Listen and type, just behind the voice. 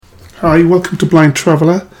Hi, welcome to Blind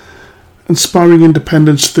Traveller, inspiring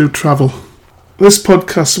independence through travel. This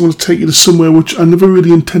podcast I'm going to take you to somewhere which I never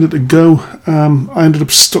really intended to go. I ended up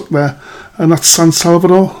stuck there, and that's San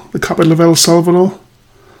Salvador, the capital of El Salvador.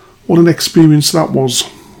 What an experience that was.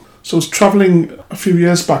 So I was travelling a few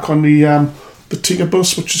years back on the Tica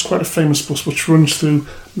bus, which is quite a famous bus, which runs through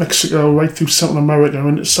Mexico, right through South America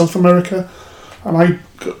and into South America. And I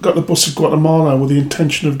got the bus at Guatemala with the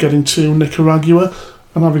intention of getting to Nicaragua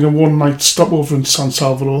and having a one-night stopover in San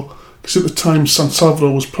Salvador, because at the time San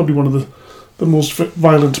Salvador was probably one of the most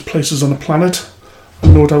violent places on the planet,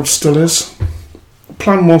 and no doubt still is. The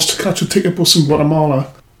plan was to catch a ticket bus in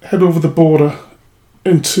Guatemala, head over the border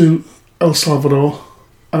into El Salvador,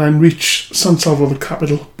 and then reach San Salvador, the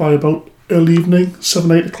capital, by about early evening,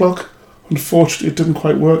 7-8 o'clock. Unfortunately, it didn't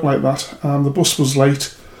quite work like that. The bus was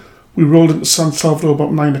late. We rolled into San Salvador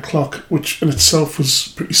about 9 o'clock, which in itself was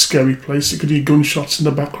a pretty scary place. You could hear gunshots in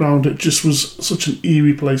the background. It just was such an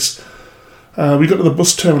eerie place. We got to the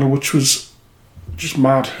bus terminal, which was just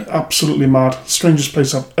mad, absolutely mad. Strangest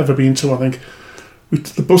place I've ever been to, I think.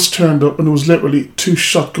 The bus turned up and there was literally 2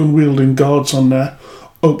 shotgun-wielding guards on there,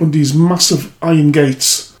 opened these massive iron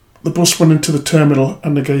gates. The bus went into the terminal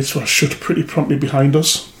and the gates were shut pretty promptly behind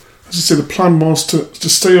us. As I say, the plan was to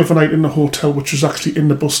stay overnight in the hotel, which was actually in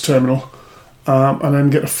the bus terminal, and then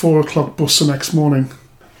get a 4 o'clock bus the next morning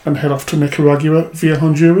and head off to Nicaragua via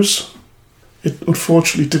Honduras. It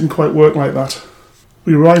unfortunately didn't quite work like that.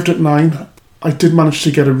 We arrived at 9. I did manage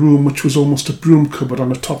to get a room which was almost a broom cupboard on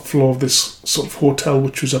the top floor of this sort of hotel,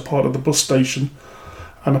 which was a part of the bus station.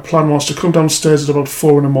 And the plan was to come downstairs at about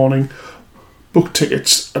 4 in the morning, book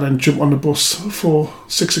tickets, and then jump on the bus for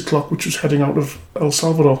 6 o'clock, which was heading out of El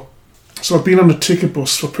Salvador. So I've been on the ticket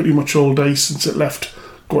bus for pretty much all day since it left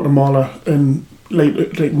Guatemala in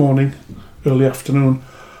late morning, early afternoon,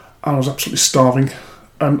 and I was absolutely starving.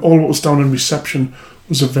 And all that was down in reception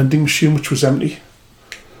was a vending machine which was empty.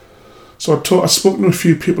 So I spoke to a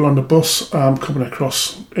few people on the bus coming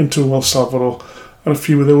across into El Salvador, and a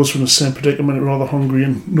few of those were in the same predicament, rather hungry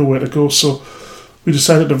and nowhere to go. So we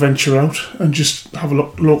decided to venture out and just have a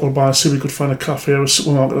local bar, see if we could find a cafe or a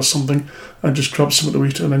supermarket or something, and just grab something to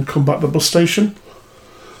eat and then come back to the bus station.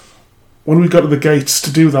 When we got to the gates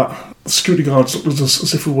to do that, the security guards looked at us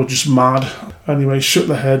as if we were just mad. Anyway, shook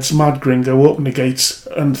their heads, mad gringo, opened the gates,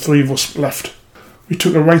 and 3 of us left. We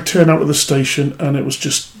took a right turn out of the station and it was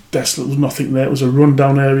just desolate. There was nothing there. It was a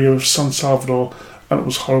rundown area of San Salvador and it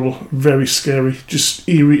was horrible, very scary, just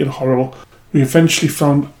eerie and horrible. We eventually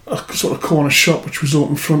found a sort of corner shop which was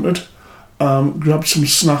open fronted, grabbed some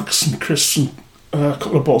snacks, some crisps and a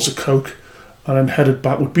couple of bottles of Coke, and then headed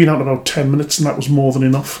back. We'd been out about 10 minutes and that was more than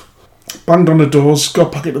enough. Banged on the doors,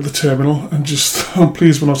 got back into the terminal and just, I'm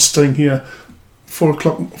pleased we're not staying here. 4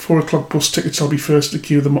 o'clock bus tickets, I'll be first in the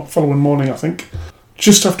queue the following morning, I think.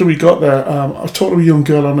 Just after we got there, I talked to a young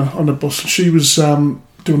girl on the bus, and she was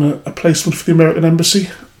doing a placement for the American Embassy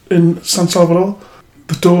in San Salvador.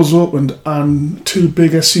 The doors opened and 2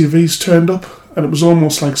 big SUVs turned up, and it was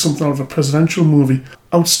almost like something out of a presidential movie.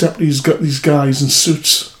 Out stepped these guys in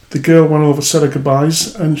suits. The girl went over, said her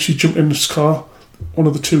goodbyes, and she jumped in this car, one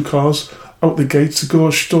of the 2 cars, out the gates, the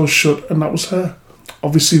doors shut, and that was her.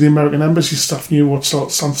 Obviously, the American Embassy staff knew what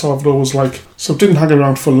San Salvador was like, so I didn't hang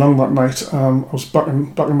around for long that night. I was back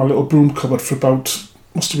in my little broom cupboard for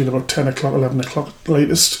must have been about 10 o'clock, 11 o'clock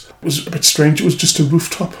latest. It was a bit strange. It was just a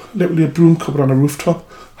rooftop, literally a broom cupboard on a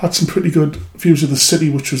rooftop. Had some pretty good views of the city,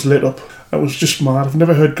 which was lit up. It was just mad. I've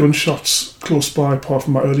never heard gunshots close by, apart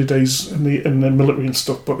from my early days in the military and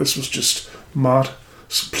stuff, but this was just mad.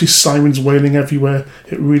 Police sirens wailing everywhere.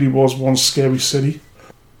 It really was one scary city.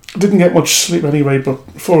 I didn't get much sleep anyway, but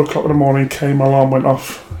 4 o'clock in the morning came, my alarm went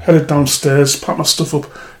off, headed downstairs, packed my stuff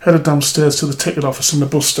up, headed downstairs to the ticket office in the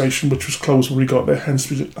bus station, which was closed when we got there,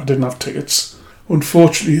 hence I didn't have tickets.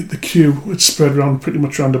 Unfortunately, the queue had spread around pretty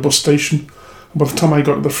much around the bus station, and by the time I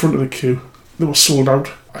got to the front of the queue, they were sold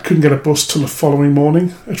out. I couldn't get a bus till the following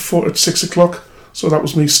morning at 6 o'clock, so that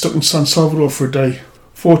was me stuck in San Salvador for a day.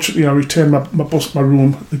 Fortunately, I returned my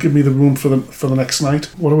room. They gave me the room for the next night.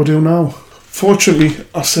 What do I do now? Fortunately,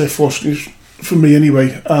 I say fortunately, for me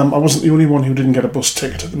anyway, I wasn't the only one who didn't get a bus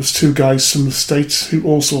ticket. There was 2 guys from the States who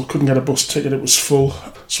also couldn't get a bus ticket. It was full.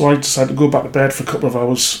 So I decided to go back to bed for a couple of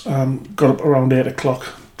hours. Got up around 8 o'clock,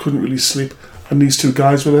 couldn't really sleep. And these 2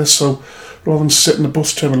 guys were there, so rather than sit in the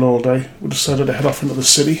bus terminal all day, we decided to head off into the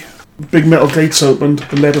city. Big metal gates opened,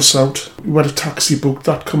 they led us out. We had a taxi booked,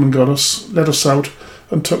 that come and got us, led us out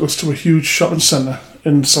and took us to a huge shopping centre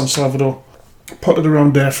in San Salvador. Potted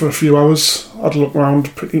around there for a few hours, had a look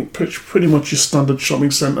around, pretty much your standard shopping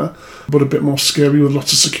centre, but a bit more scary with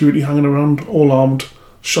lots of security hanging around, all armed,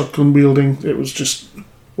 shotgun wielding. It was just,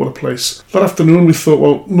 what a place. That afternoon we thought,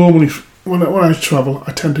 well, normally when I travel,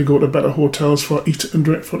 I tend to go to better hotels for eat and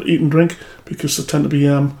drink because they tend to be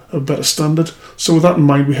of better standard. So with that in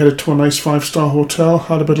mind, we headed to a nice 5-star hotel,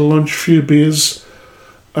 had a bit of lunch, a few beers,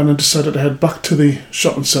 and then decided to head back to the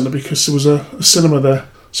shopping centre because there was a cinema there.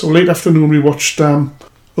 So late afternoon we watched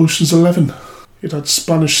Ocean's 11. It had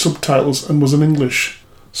Spanish subtitles and was in English.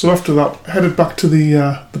 So after that, headed back to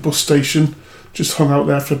the bus station, just hung out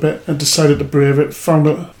there for a bit and decided to brave it. Found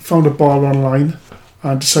a bar online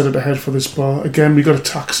and decided to head for this bar. Again, we got a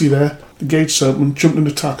taxi there. The gates open, jumped in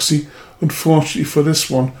the taxi. Unfortunately for this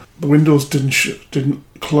one, the windows didn't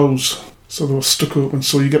close, so they were stuck open.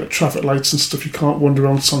 So you get the traffic lights and stuff. You can't wander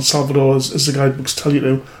around San Salvador as the guidebooks tell you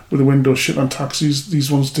to, with the windows shut on taxis. These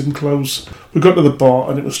ones didn't close. We got to the bar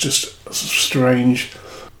and it was just strange.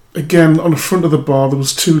 Again, on the front of the bar, there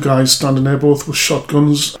was 2 guys standing there, both with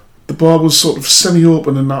shotguns. The bar was sort of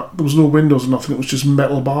semi-open in that there was no windows or nothing. It was just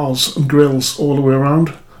metal bars and grills all the way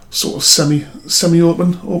around. Sort of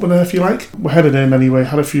open air, if you like. We headed in anyway,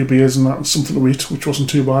 had a few beers and that and something to eat, which wasn't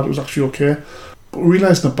too bad. It was actually okay. But we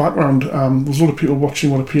realised in the background there was a lot of people watching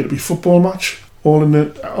what appeared to be a football match. All in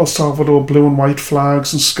the El Salvador blue and white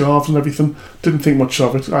flags and scarves and everything. Didn't think much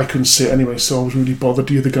of it. I couldn't see it anyway, so I was really bothered.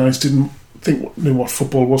 The other guys didn't knew what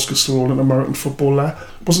football was because they're all in American football there.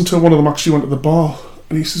 It wasn't until one of them actually went to the bar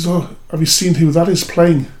and he says, "Oh, have you seen who that is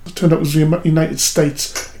playing?" It turned out it was the United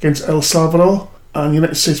States against El Salvador, and the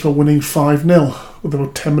United States were winning 5-0 with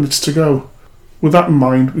about 10 minutes to go. With that in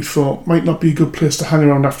mind, we thought might not be a good place to hang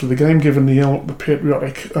around after the game, given the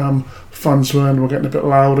patriotic fans were and were getting a bit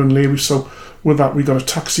loud and leery. So with that, we got a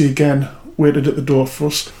taxi again, waited at the door for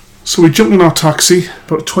us. So we jumped in our taxi.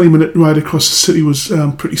 About a 20-minute ride across the city was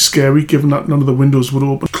pretty scary, given that none of the windows would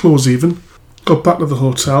open, close even. Got back to the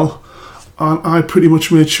hotel, and I pretty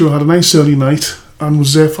much made sure I had a nice early night and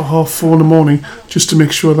was there for 4:30 in the morning just to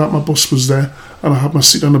make sure that my bus was there and I had my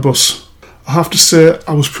seat on the bus. I have to say,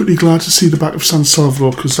 I was pretty glad to see the back of San Salvador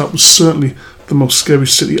because that was certainly the most scary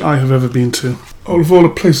city I have ever been to. Out of all the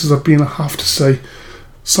places I've been, I have to say,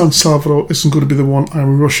 San Salvador isn't going to be the one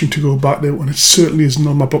I'm rushing to go back to, and it certainly isn't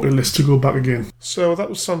on my bucket list to go back again. So that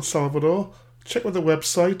was San Salvador. Check out the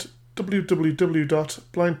website,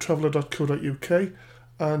 www.blindtraveller.co.uk,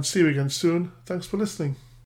 and see you again soon. Thanks for listening.